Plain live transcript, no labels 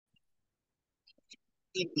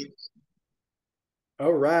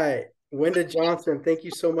All right. Wenda Johnson, thank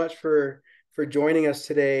you so much for joining us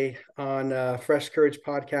today on Fresh Courage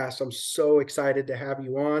podcast. I'm so excited to have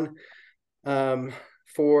you on. Um,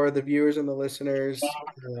 for the viewers and the listeners,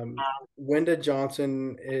 Wenda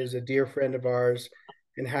Johnson is a dear friend of ours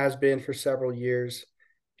and has been for several years.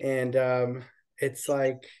 And it's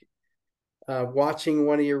like watching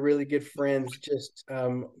one of your really good friends just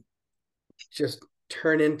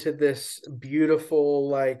turn into this beautiful,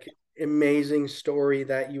 like amazing story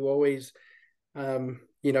that you always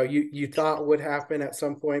you thought would happen at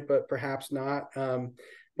some point, but perhaps not.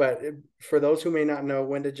 But for those who may not know,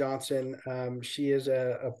 Wenda Johnson, she is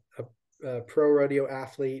a pro rodeo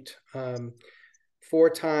athlete,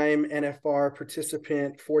 four-time NFR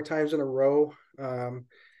participant, four times in a row,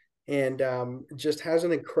 and just has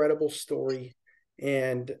an incredible story.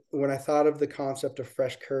 And when I thought of the concept of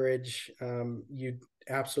fresh courage, you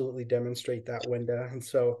absolutely demonstrate that, Wenda. And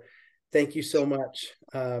so thank you so much.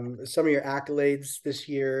 Some of your accolades this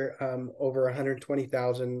year, over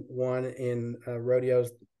 120,000 won in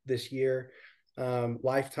rodeos this year.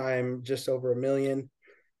 Lifetime, just over 1 million.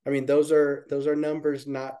 I mean, those are numbers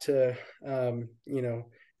not to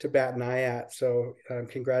to bat an eye at. So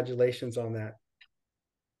congratulations on that.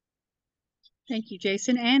 Thank you,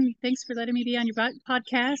 Jason. And thanks for letting me be on your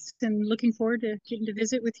podcast and looking forward to getting to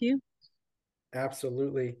visit with you.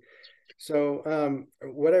 Absolutely. So,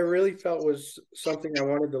 what I really felt was something I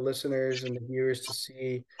wanted the listeners and the viewers to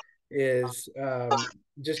see is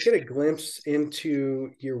just get a glimpse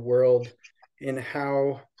into your world and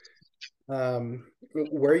how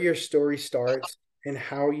where your story starts and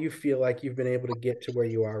how you feel like you've been able to get to where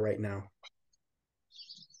you are right now.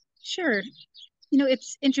 Sure.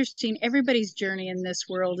 It's interesting. Everybody's journey in this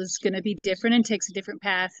world is going to be different and takes a different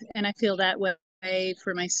path. And I feel that way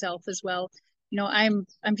for myself as well. I'm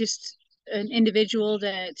just an individual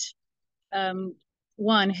that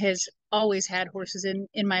one has always had horses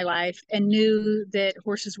in my life and knew that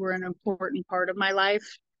horses were an important part of my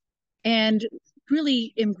life and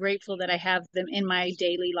really am grateful that I have them in my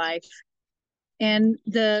daily life. And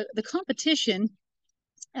the competition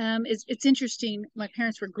it's interesting. My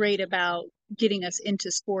parents were great about getting us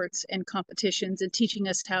into sports and competitions and teaching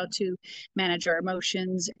us how to manage our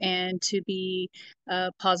emotions and to be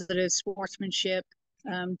positive sportsmanship,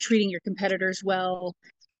 treating your competitors well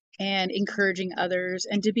and encouraging others,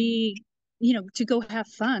 and to be, to go have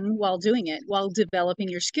fun while doing it, while developing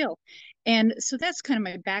your skill. And so that's kind of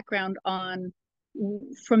my background on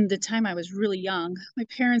from the time I was really young. My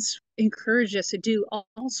parents encouraged us to do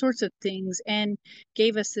all sorts of things and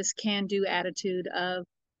gave us this can do attitude of,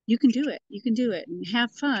 you can do it, and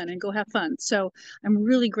have fun and go have fun. So I'm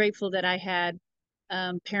really grateful that I had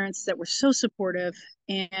parents that were so supportive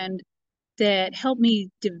and that helped me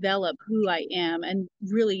develop who I am and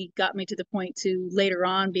really got me to the point to later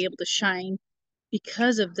on be able to shine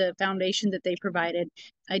because of the foundation that they provided.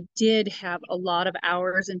 I did have a lot of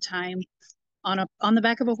hours and time on the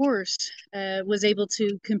back of a horse. Was able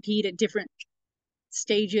to compete at different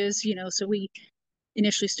stages. So we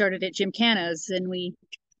initially started at gymkhanas, and we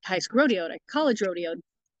high school rodeo, college rodeo,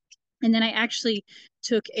 and then I actually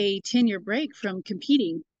took a 10-year break from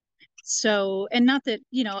competing. So, and not that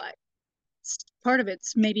part of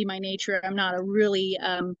it's maybe my nature. I'm not a really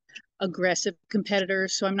aggressive competitor,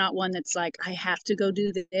 so I'm not one that's like, I have to go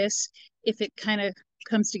do this. If it kind of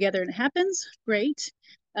comes together and it happens, great.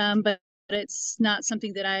 But it's not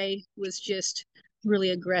something that I was just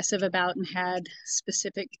really aggressive about and had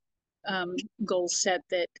specific goals set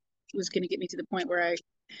that was going to get me to the point where I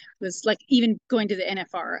was like, even going to the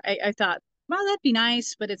NFR. I thought, well, that'd be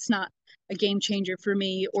nice, but it's not a game changer for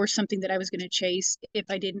me or something that I was going to chase if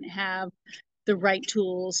I didn't have the right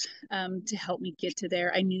tools to help me get to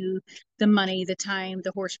there. I knew the money, the time,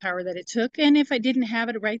 the horsepower that it took. And if I didn't have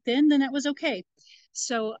it right then that was okay.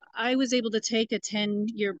 So I was able to take a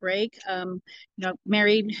 10-year break,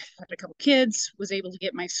 married, had a couple kids, was able to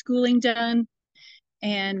get my schooling done.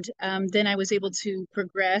 And then I was able to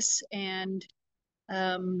progress. And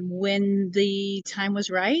when the time was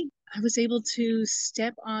right, I was able to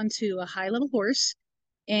step onto a high level horse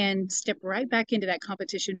and step right back into that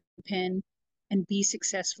competition pen and be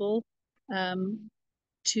successful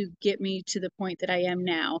to get me to the point that I am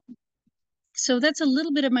now. So that's a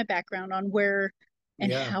little bit of my background on where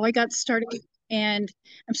and Yeah. how I got started. And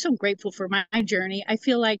I'm so grateful for my journey. I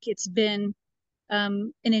feel like it's been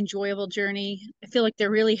an enjoyable journey. I feel like there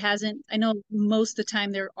really hasn't. I know most of the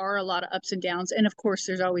time there are a lot of ups and downs, and of course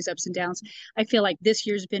there's always ups and downs. I feel like this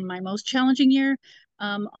year's been my most challenging year,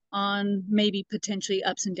 on maybe potentially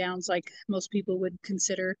ups and downs, like most people would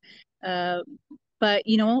consider. Uh, but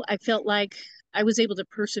I felt like I was able to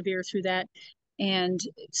persevere through that and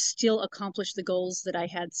still accomplish the goals that I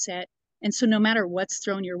had set. And so no matter what's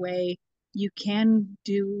thrown your way, you can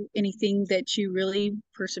do anything that you really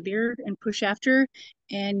persevere and push after,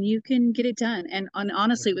 and you can get it done. And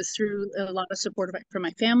honestly, it was through a lot of support from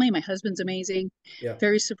my family. My husband's amazing, Yeah.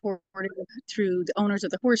 very supportive through the owners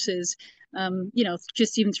of the horses.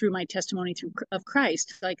 Just even through my testimony of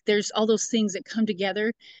Christ, like there's all those things that come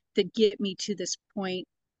together that get me to this point,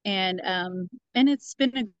 and it's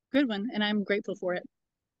been a good one, and I'm grateful for it.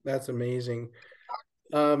 That's amazing.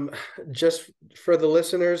 Um, just for the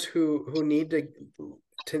listeners who need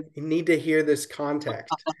to hear this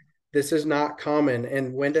context, this is not common,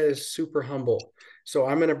 and Wenda is super humble. So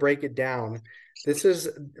I'm going to break it down. This is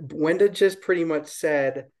Wenda just pretty much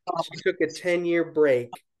said she took a 10-year break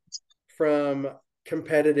from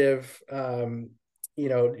competitive,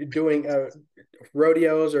 doing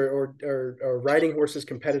rodeos or riding horses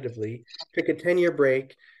competitively. Took a 10-year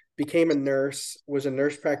break, became a nurse, was a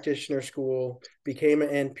nurse practitioner school, became an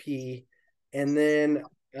NP, and then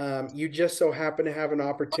you just so happen to have an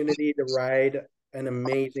opportunity to ride an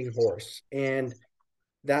amazing horse, and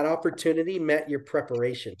that opportunity met your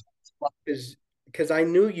preparation, because I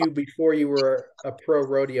knew you before you were a pro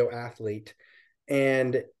rodeo athlete,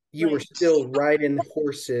 and you were Right. still riding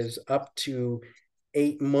horses up to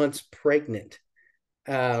 8 months pregnant.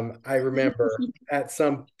 I remember at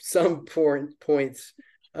some points,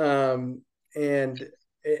 and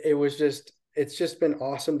it was just it's just been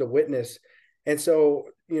awesome to witness. And so,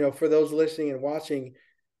 for those listening and watching,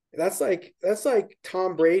 that's like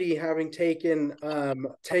Tom Brady having taken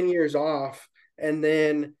 10 years off and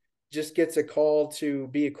then just gets a call to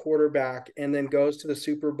be a quarterback and then goes to the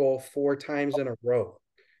Super Bowl 4 times in a row.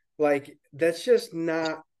 Like that's just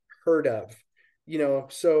not heard of.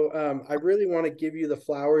 So I really want to give you the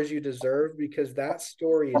flowers you deserve, because that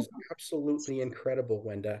story is absolutely incredible,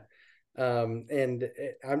 Wenda. And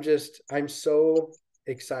I'm so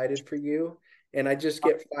excited for you, and I just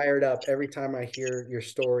get fired up every time I hear your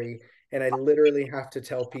story, and I literally have to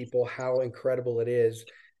tell people how incredible it is,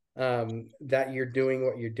 that you're doing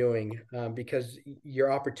what you're doing, because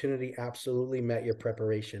your opportunity absolutely met your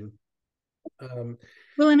preparation. um,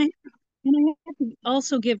 Well, and I have to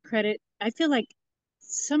also give credit. I feel like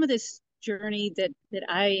some of this journey that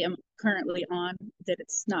I am currently on, that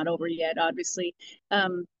it's not over yet, obviously.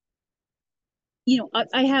 Um,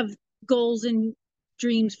 I have goals and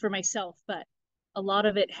dreams for myself, but a lot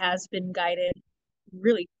of it has been guided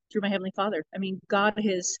really through my Heavenly Father. I mean, God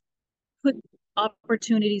has put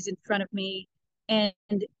opportunities in front of me, and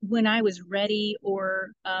when I was ready,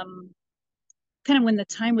 or kind of when the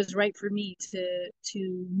time was right for me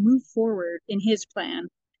to move forward in His plan.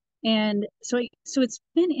 And so it's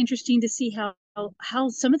been interesting to see how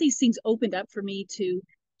some of these things opened up for me to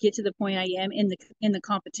get to the point I am in the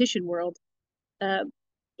competition world. uh,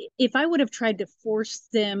 if I would have tried to force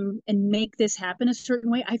them and make this happen a certain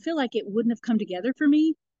way, I feel like it wouldn't have come together for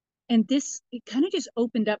me. And this, it kind of just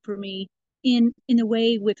opened up for me in a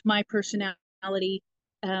way with my personality.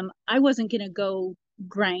 I wasn't going to go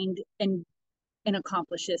grind and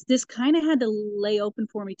accomplish this. This kind of had to lay open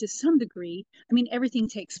for me to some degree. I mean, everything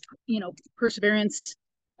takes, perseverance,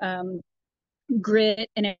 um, grit,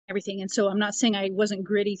 and everything. And so I'm not saying I wasn't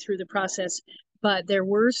gritty through the process, but there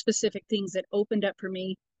were specific things that opened up for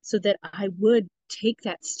me so that I would take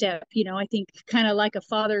that step. I think kind of like a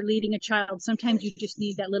father leading a child, sometimes you just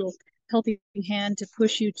need that little helping hand to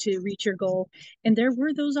push you to reach your goal. And there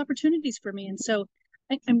were those opportunities for me. And so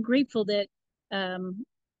I'm grateful um,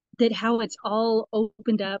 that how it's all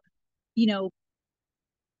opened up. You know,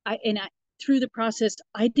 I through the process,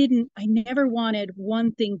 I never wanted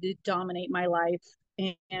one thing to dominate my life.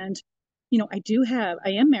 And I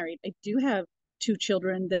am married. I do have two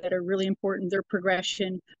children that are really important, their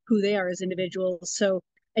progression, who they are as individuals. So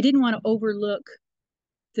I didn't want to overlook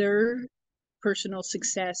their personal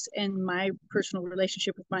success and my personal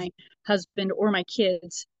relationship with my husband or my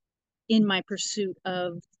kids in my pursuit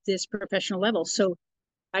of this professional level. So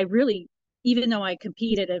I really, even though I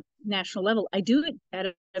compete at a national level, I do it at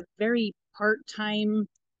a very part-time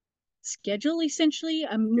schedule, essentially.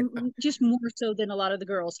 I'm just more so than a lot of the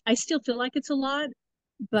girls. I still feel like it's a lot,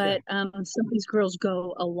 yeah. but some of these girls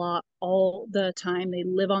go a lot all the time. They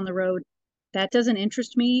live on the road. That doesn't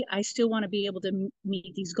interest me. I still want to be able to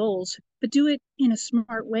meet these goals, but do it in a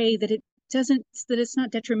smart way that it's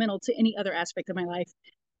not detrimental to any other aspect of my life.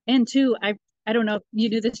 And two, I don't know if you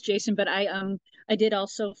knew this, Jason, but I did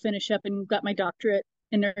also finish up and got my doctorate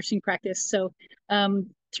in nursing practice. So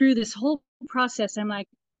through this whole process, I'm like,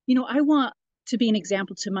 I want to be an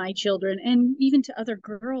example to my children and even to other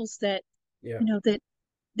girls that Yeah. you know that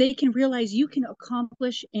they can realize you can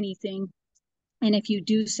accomplish anything. And if you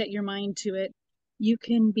do set your mind to it, you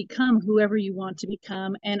can become whoever you want to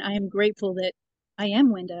become. And I am grateful that I am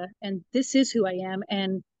Wenda and this is who I am.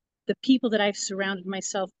 And the people that I've surrounded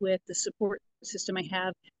myself with, the support system I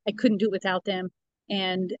have, I couldn't do it without them.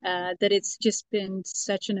 And that it's just been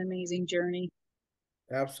such an amazing journey.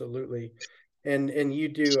 Absolutely. And you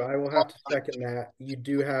do, I will have to second that. You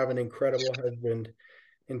do have an incredible husband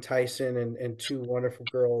in Tyson and two wonderful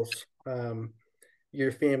girls.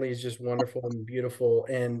 Your family is just wonderful and beautiful.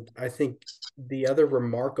 And I think the other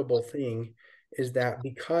remarkable thing is that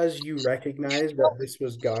because you recognize that this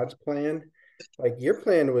was God's plan, like your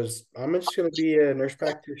plan was, I'm just going to be a nurse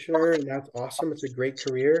practitioner, and that's awesome. It's a great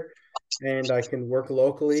career, and I can work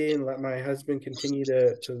locally and let my husband continue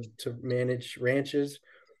to manage ranches.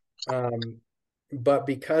 Um, but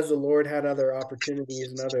because the Lord had other opportunities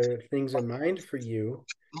and other things in mind for you,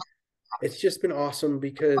 it's just been awesome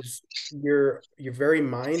because you're very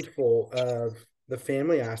mindful of the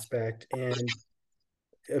family aspect. And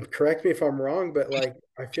correct me if I'm wrong, but like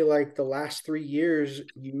I feel like the last 3 years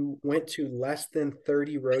you went to less than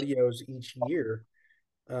 30 rodeos each year,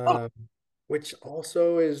 um, which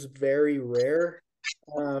also is very rare.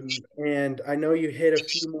 And I know you hit a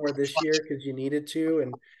few more this year because you needed to,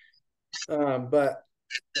 and but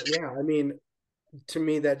yeah, I mean, to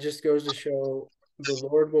me, that just goes to show the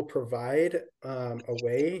Lord will provide a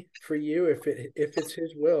way for you if it's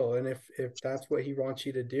His will and if that's what He wants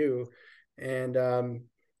you to do. And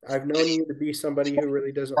I've known you to be somebody who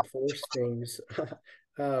really doesn't force things.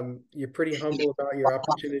 You're pretty humble about your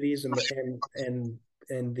opportunities and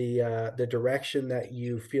the direction that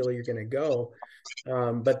you feel you're going to go.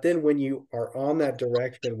 But then when you are on that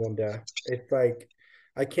direction, Linda, it's like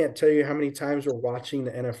I can't tell you how many times we're watching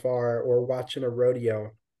the NFR or watching a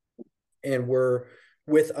rodeo and we're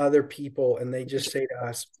with other people and they just say to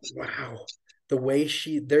us, wow,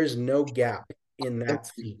 there's no gap in that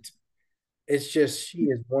seat. It's just, she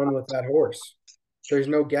is one with that horse. There's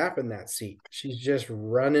no gap in that seat. She's just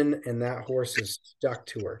running and that horse is stuck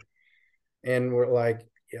to her. And we're like,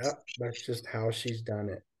 yeah, that's just how she's done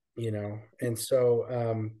it. And so,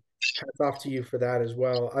 hats off to you for that as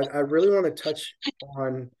well. I really want to touch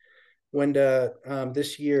on Wenda,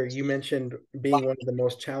 this year you mentioned being one of the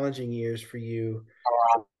most challenging years for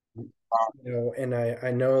and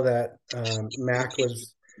I know that Mac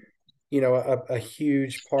was, a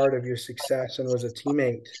huge part of your success and was a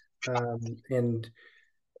teammate. And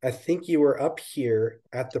I think you were up here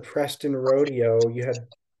at the Preston Rodeo. You had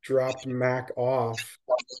dropped Mac off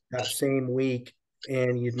that same week,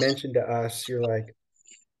 and you'd mentioned to us, you're like,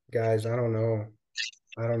 guys, I don't know.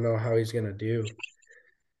 I don't know how he's gonna do.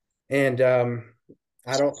 And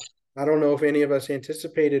I don't I don't know if any of us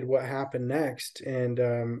anticipated what happened next. And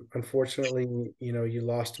unfortunately, you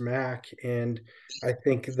lost Mac, and I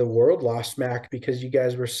think the world lost Mac because you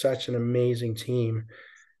guys were such an amazing team.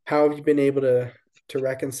 How have you been able to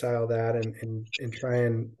reconcile that and try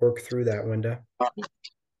and work through that, Wenda?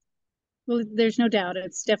 Well, there's no doubt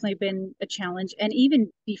it's definitely been a challenge. And even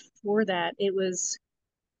before that, it was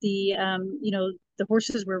the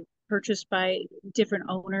horses were purchased by different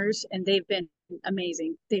owners and they've been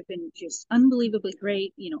amazing. They've been just unbelievably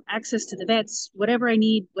great, access to the vets, whatever I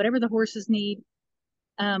need, whatever the horses need.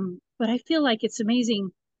 But I feel like it's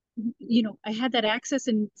amazing. I had that access.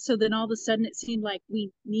 And so then all of a sudden it seemed like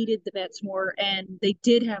we needed the vets more and they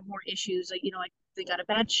did have more issues. Like they got a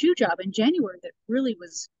bad shoe job in January that really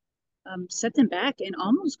was set them back and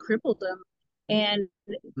almost crippled them. And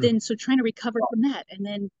then so trying to recover from that. And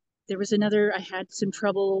then there was I had some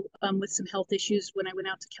trouble with some health issues when I went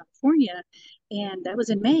out to California, and that was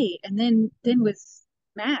in May. And then with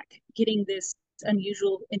Mac getting this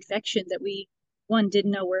unusual infection that we, one,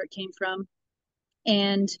 didn't know where it came from,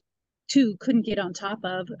 and two, couldn't get on top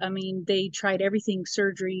of. I mean, they tried everything,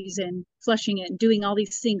 surgeries and flushing it and doing all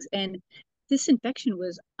these things. And this infection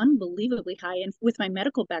was unbelievably high. And with my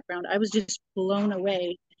medical background, I was just blown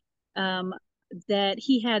away um, that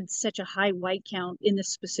he had such a high white count in this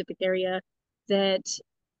specific area, that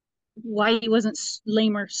why he wasn't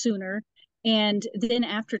lamer sooner. And then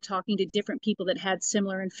after talking to different people that had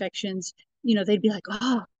similar infections, they'd be like,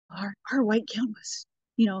 oh, our white count was,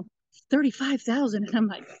 35,000. And I'm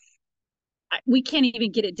like, we can't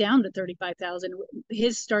even get it down to 35,000.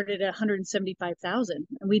 His started at 175,000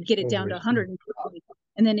 and we'd get it down to 120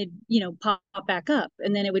 and then it pop back up,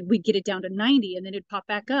 and then we'd get it down to 90 and then it'd pop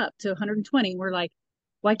back up to 120. We're like,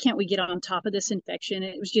 why can't we get on top of this infection?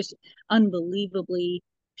 And it was just unbelievably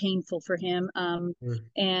painful for him,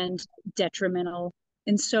 and detrimental.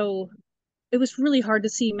 And so it was really hard to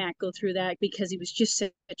see Matt go through that because he was just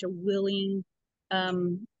such a willing,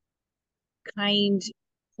 um, kind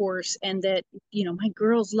horse, and that, my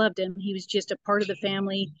girls loved him. He was just a part of the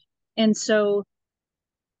family. And so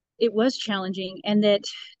it was challenging, and that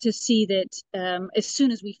to see that, as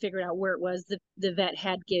soon as we figured out where it was, the vet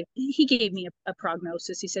he gave me a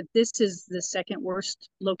prognosis. He said, this is the second worst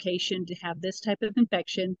location to have this type of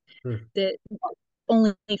infection, Hmm. that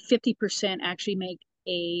only 50% actually make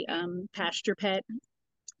a pasture pet,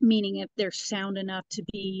 meaning if they're sound enough to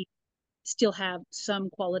be still have some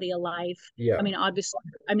quality of life. Yeah. I mean, obviously,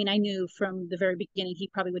 I knew from the very beginning he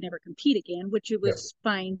probably would never compete again, which it Yeah. was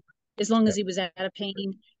fine as long Yeah. as he was out of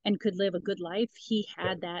pain and could live a good life. He Yeah.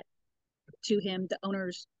 had that to him. The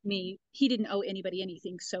owners, me, he didn't owe anybody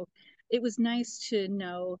anything. So it was nice to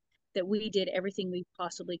know that we did everything we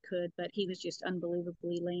possibly could, but he was just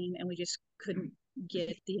unbelievably lame, and we just couldn't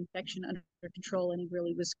get the infection under control, and he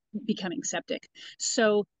really was becoming septic.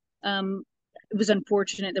 So it was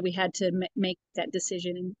unfortunate that we had to make that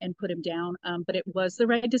decision and put him down, but it was the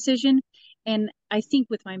right decision. And I think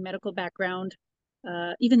with my medical background,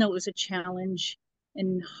 even though it was a challenge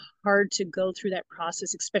and hard to go through that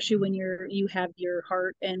process, especially when you have your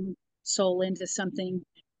heart and soul into something,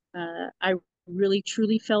 I really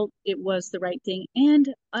truly felt it was the right thing.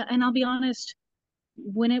 And I'll be honest,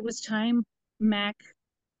 when it was time, Mac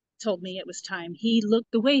told me it was time. He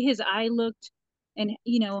looked, the way his eye looked, and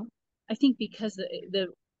I think because the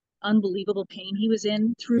unbelievable pain he was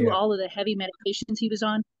in through Yeah. all of the heavy medications he was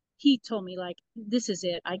on, he told me, like, this is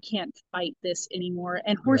it. I can't fight this anymore.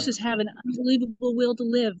 And Yeah. horses have an unbelievable will to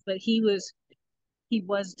live, but he was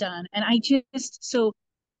done. And so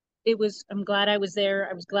it was, I'm glad I was there.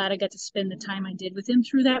 I was glad I got to spend the time I did with him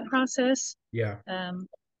through that process. Yeah. Um,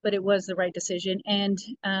 but it was the right decision, and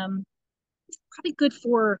probably good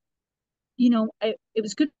for, it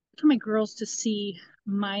was good for my girls to see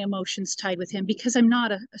my emotions tied with him, because I'm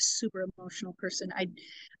not a super emotional person.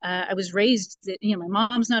 I was raised that, my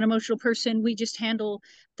mom's not an emotional person. We just handle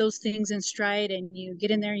those things in stride, and you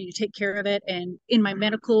get in there and you take care of it. And in my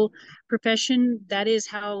medical profession, that is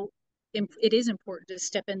how it is important to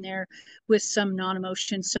step in there with some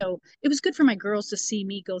non-emotion. So it was good for my girls to see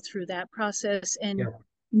me go through that process, and Yeah.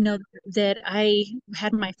 know that I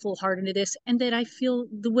had my full heart into this, and that I feel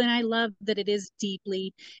when I love, that it is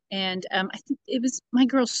deeply. And I think it was, my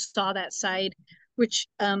girls saw that side, which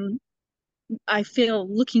I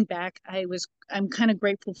feel, looking back, I'm kind of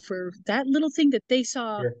grateful for that little thing, that they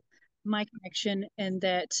saw Yeah. my connection, and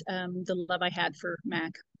that the love I had for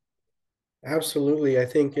Mac. Absolutely. I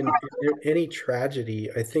think in any tragedy,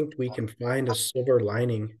 I think we can find a silver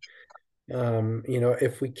lining.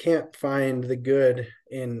 If we can't find the good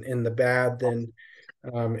in the bad, then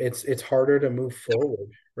it's harder to move forward,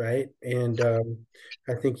 right? And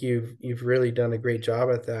I think you've really done a great job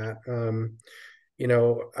at that.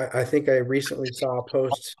 I think I recently saw a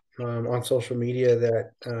post on social media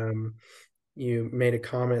that you made a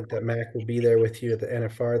comment that Mac will be there with you at the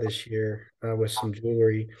NFR this year with some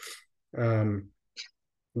jewelry um,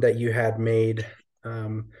 that you had made.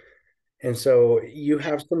 Um, and so you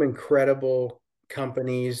have some incredible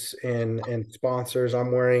companies and sponsors.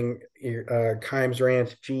 I'm wearing your Kimes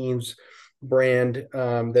Ranch jeans brand.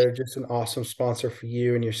 They're just an awesome sponsor for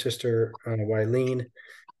you and your sister, Wileen.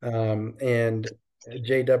 And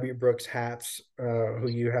JW Brooks hats, who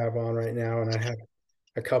you have on right now. And I have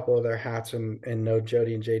a couple of their hats and know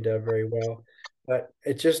Jody and JW very well. But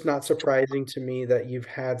it's just not surprising to me that you've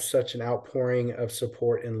had such an outpouring of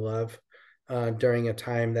support and love during a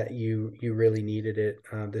time that you really needed it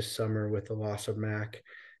this summer with the loss of Mac.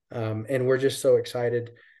 And we're just so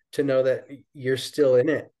excited to know that you're still in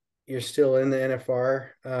it. You're still in the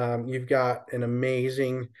NFR. You've got an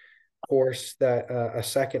amazing horse a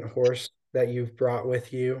second horse that you've brought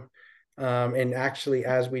with you. And actually,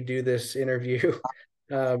 as we do this interview,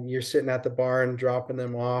 you're sitting at the barn dropping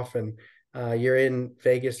them off, and you're in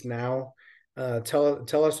Vegas now.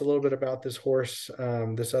 Tell us a little bit about this horse,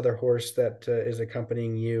 this other horse that is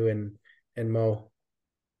accompanying you and Mo.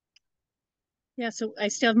 Yeah, so I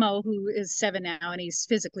still have Mo, who is 7 now, and he's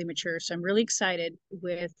physically mature. So I'm really excited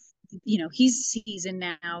with, he's seasoned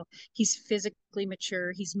now. He's physically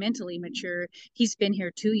mature. He's mentally mature. He's been here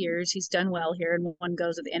 2 years. He's done well here, and one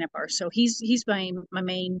goes at the NFR. So he's my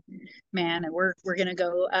main man, and we're gonna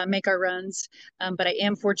go make our runs. But I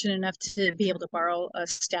am fortunate enough to be able to borrow a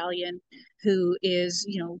stallion who is,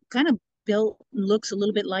 kind of built, looks a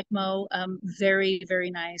little bit like Mo. Very, very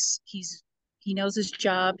nice. He knows his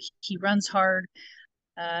job. He runs hard.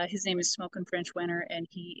 His name is Smoking French Winter, and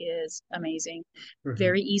he is amazing. Mm-hmm.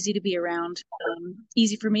 Very easy to be around.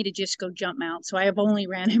 Easy for me to just go jump mount. So I have only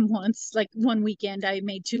ran him once, like one weekend. I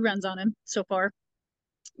made 2 runs on him so far.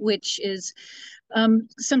 which is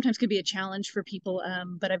sometimes could be a challenge for people,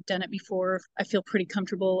 but I've done it before. I feel pretty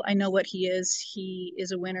comfortable. I know what he is. He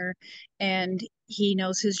is a winner, and he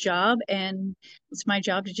knows his job, and it's my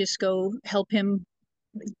job to just go help him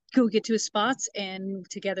go get to his spots, and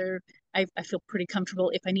together I feel pretty comfortable.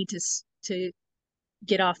 If I need to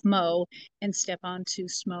get off Mo and step onto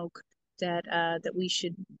Smoke, that we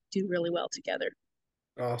should do really well together.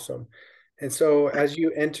 Awesome. And so as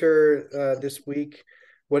you enter this week,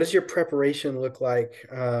 what does your preparation look like?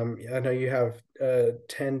 I know you have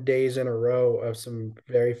 10 days in a row of some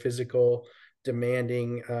very physical,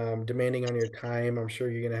 demanding on your time. I'm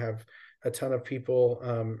sure you're going to have a ton of people,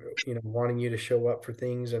 wanting you to show up for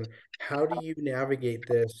things. And how do you navigate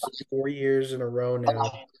this 4 years in a row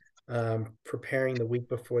now, preparing the week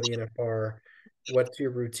before the NFR? What's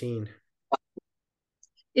your routine?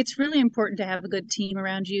 It's really important to have a good team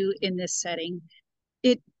around you in this setting.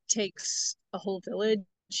 It takes a whole village,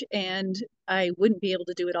 and I wouldn't be able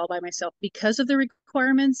to do it all by myself because of the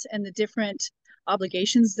requirements and the different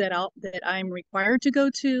obligations that I'm required to go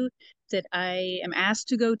to, that I am asked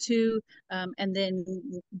to go to, and then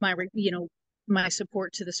my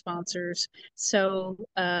support to the sponsors. So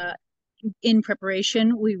in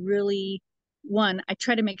preparation, we really, one, I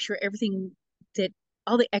try to make sure everything, that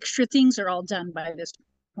all the extra things are all done by this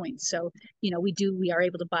point. So, we are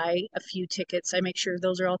able to buy a few tickets. I make sure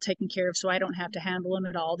those are all taken care of so I don't have to handle them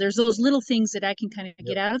at all. There's those little things that I can kind of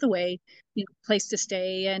get Yep. out of the way, place to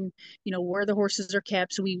stay, and, where the horses are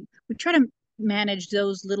kept. So we try to manage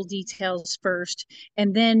those little details first.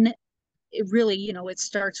 And then it really, it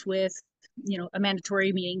starts with, a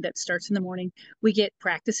mandatory meeting that starts in the morning. We get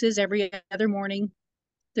practices every other morning.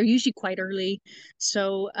 They're usually quite early,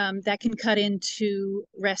 so that can cut into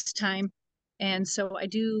rest time. And so I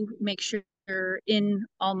do make sure in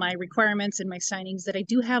all my requirements and my signings that I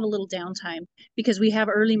do have a little downtime, because we have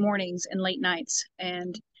early mornings and late nights.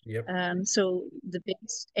 And Yep. so the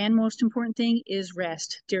biggest and most important thing is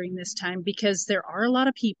rest during this time, because there are a lot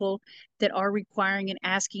of people that are requiring and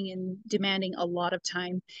asking and demanding a lot of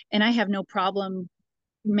time. And I have no problem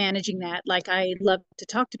managing that. Like, I love to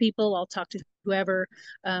talk to people, I'll talk to whoever,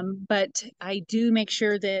 but I do make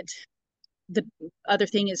sure that the other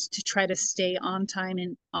thing is to try to stay on time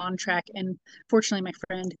and on track. And fortunately, my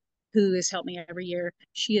friend who has helped me every year,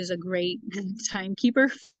 she is a great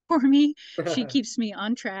timekeeper for me. She keeps me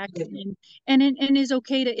on track, and is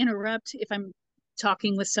okay to interrupt if I'm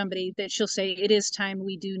talking with somebody, that she'll say it is time,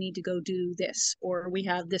 we do need to go do this, or we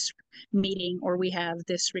have this meeting, or we have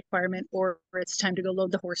this requirement, or it's time to go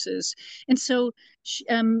load the horses. And so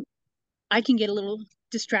I can get a little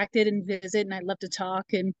distracted and visit, and I love to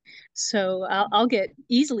talk, and so I'll get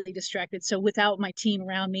easily distracted. So without my team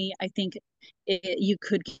around me, I think you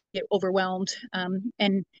could get overwhelmed,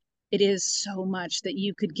 and it is so much that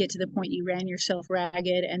you could get to the point you ran yourself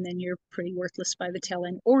ragged, and then you're pretty worthless by the tail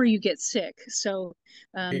end, or you get sick. So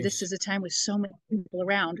this Peace. is a time with so many people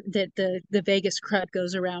around that the Vegas crud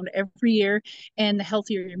goes around every year, and the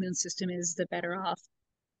healthier your immune system is, the better off.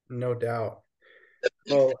 No doubt.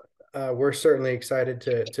 Well, we're certainly excited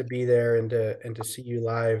to be there and to see you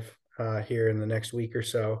live here in the next week or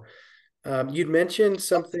so. You'd mentioned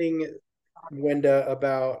something, Wenda,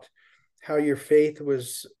 about how your faith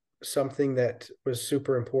was something that was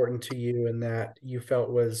super important to you, and that you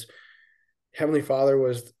felt was Heavenly Father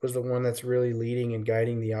was the one that's really leading and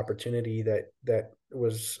guiding the opportunity that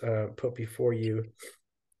was put before you.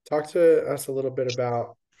 Talk to us a little bit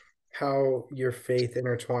about how your faith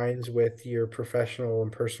intertwines with your professional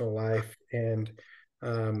and personal life, and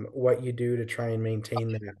what you do to try and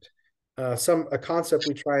maintain that. A concept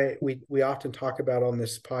we often talk about on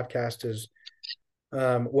this podcast is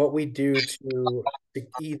what we do to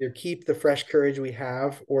either keep the fresh courage we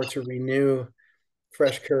have, or to renew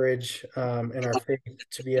fresh courage in our faith,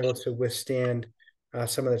 to be able to withstand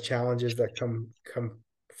some of the challenges that come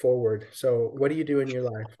forward. So, what do you do in your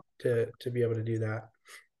life to be able to do that?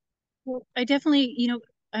 Well, I definitely,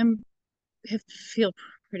 I'm feel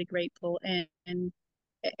pretty grateful, and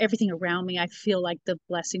everything around me, I feel like the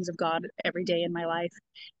blessings of God every day in my life.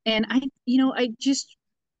 And I just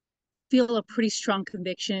feel a pretty strong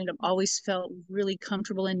conviction. I've always felt really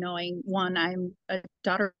comfortable in knowing, one, I'm a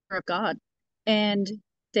daughter of God, and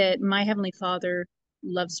that my Heavenly Father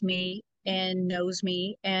loves me and knows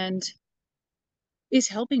me and is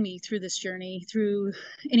helping me through this journey, through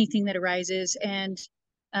anything that arises. And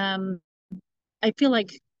um, I feel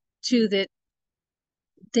like, too, that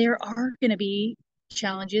there are going to be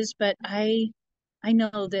challenges, but I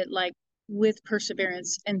know that, like, with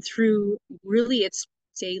perseverance and through really it's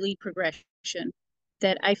daily progression,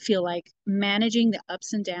 that I feel like managing the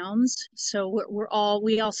ups and downs. So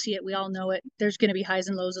we all see it, we all know it. There's going to be highs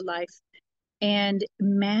and lows of life, and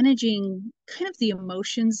managing kind of the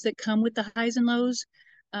emotions that come with the highs and lows.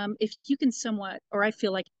 If you can somewhat, or I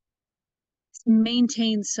feel like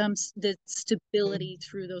maintain some the stability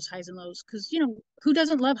through those highs and lows, because who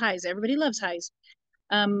doesn't love highs? Everybody loves highs.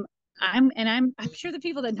 um I'm sure the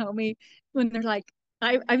people that know me, when they're like,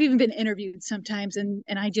 I've even been interviewed sometimes, and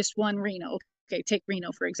I just won Reno. Okay, take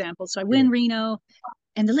Reno for example. So I Yeah. win Reno,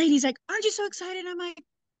 and the lady's like, aren't you so excited? I'm like,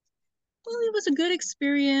 well, it was a good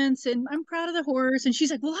experience and I'm proud of the horse. And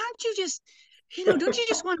she's like, well, aren't you just, don't you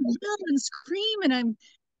just want to yell and scream? And I'm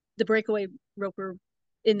the breakaway roper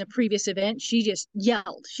in the previous event. She just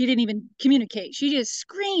yelled. She didn't even communicate. She just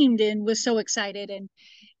screamed and was so excited.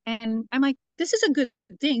 And I'm like, this is a good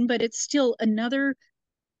thing, but it's still another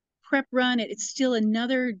prep run. It's still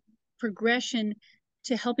another progression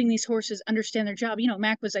to helping these horses understand their job.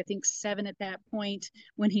 Mac was, I think, 7 at that point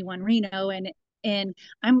when he won Reno, and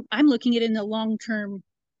I'm looking at it in a long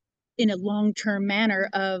term manner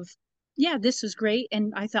of, yeah, this was great,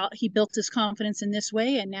 and I thought he built his confidence in this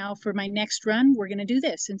way, and now for my next run we're going to do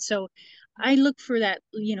this. And so I look for that,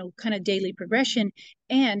 kind of daily progression.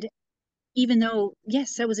 And even though,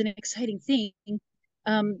 yes, that was an exciting thing,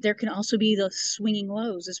 there can also be the swinging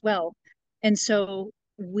lows as well. And so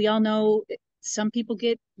we all know some people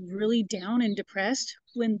get really down and depressed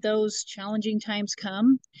when those challenging times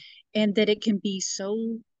come, and that it can be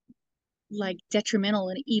so like detrimental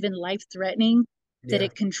and even life threatening that Yeah,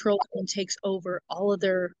 it controls and takes over all of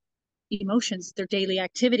their emotions, their daily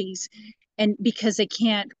activities. And because they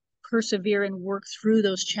can't persevere and work through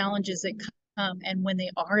those challenges that come, and when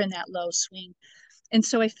they are in that low swing. And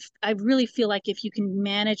so I really feel like if you can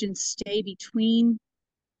manage and stay between,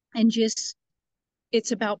 and just,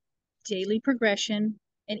 it's about daily progression.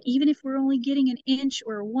 And even if we're only getting an inch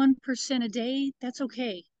or 1% a day, that's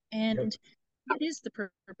okay. yep, And that is the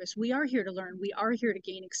purpose. We are here to learn. We are here to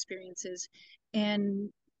gain experiences. And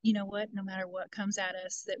you know what? No matter what comes at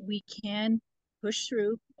us, that we can push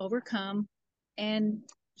through, overcome, and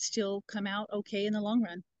still come out okay in the long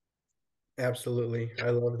run. absolutely. I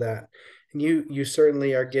love that. And you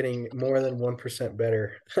certainly are getting more than 1%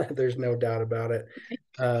 better. There's no doubt about it.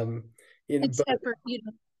 Um, It's but effort,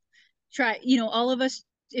 try, all of us,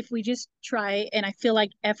 if we just try. And I feel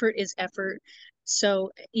like effort is effort.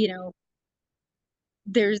 So,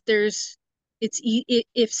 there's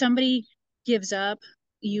if somebody gives up,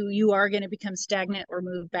 you are going to become stagnant or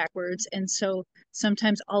move backwards. And so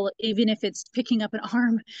sometimes, all even if it's picking up an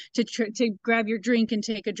arm to grab your drink and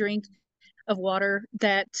take a drink of water,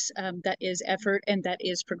 that is effort, and that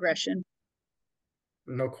is progression.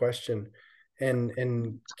 no question.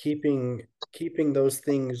 And keeping those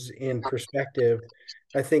things in perspective,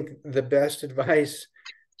 I think the best advice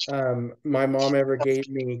my mom ever gave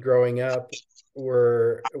me growing up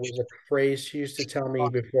was a phrase she used to tell me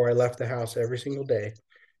before I left the house every single day,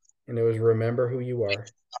 and it was remember who you are.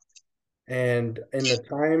 And in the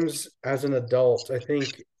times as an adult, I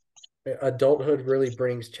think adulthood really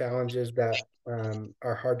brings challenges that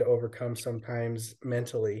are hard to overcome sometimes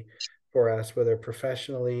mentally for us, whether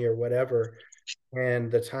professionally or whatever.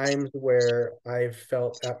 And the times where I've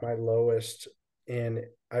felt at my lowest and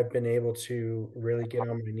I've been able to really get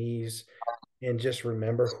on my knees and just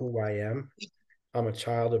remember who I am. I'm a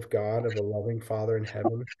child of God, of a loving Father in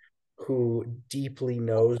heaven who deeply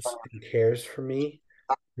knows and cares for me,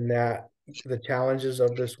 and that the challenges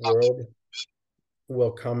of this world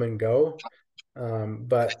will come and go.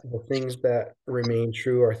 But the things that remain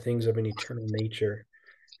true are things of an eternal nature.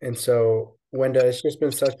 And so, Wenda, it's just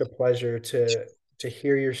been such a pleasure to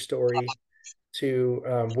hear your story, to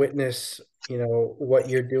witness, what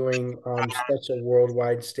you're doing on such a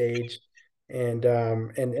worldwide stage,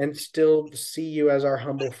 and still see you as our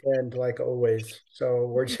humble friend, like always. So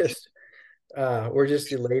we're just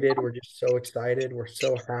elated. We're just so excited. We're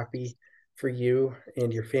so happy for you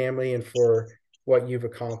and your family and for what you've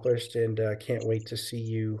accomplished, and can't wait to see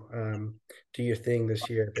you do your thing this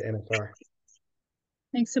year at the NFR.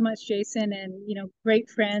 Thanks so much, Jason. And great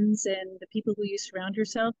friends, and the people who you surround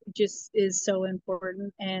yourself just is so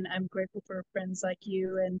important. And I'm grateful for friends like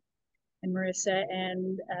you and Marissa.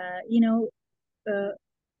 And uh,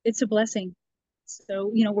 it's a blessing.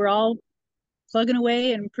 So we're all plugging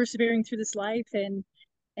away and persevering through this life.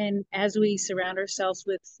 And as we surround ourselves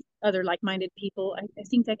with other like-minded people, I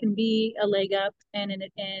think that can be a leg up, and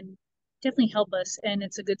definitely help us. And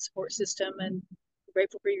it's a good support system. And I'm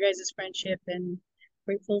grateful for you guys' friendship, and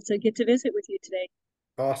grateful to get to visit with you today.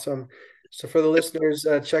 Awesome. So for the listeners,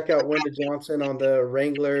 check out Wenda Johnson on the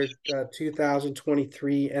Wrangler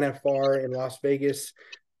 2023 NFR in Las Vegas.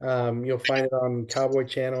 You'll find it on Cowboy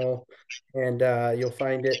Channel, and you'll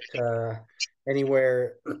find it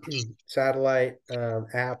anywhere satellite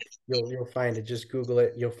app. You'll find it. Just Google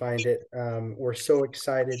it. You'll find it. We're so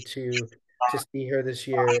excited to see her this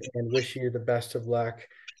year and wish you the best of luck.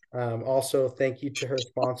 Also, thank you to her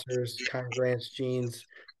sponsors, Kind Grants Jeans,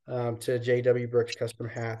 to JW Brooks Custom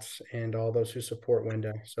Hats, and all those who support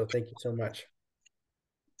Wenda. So thank you so much.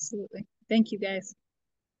 Absolutely. Thank you, guys.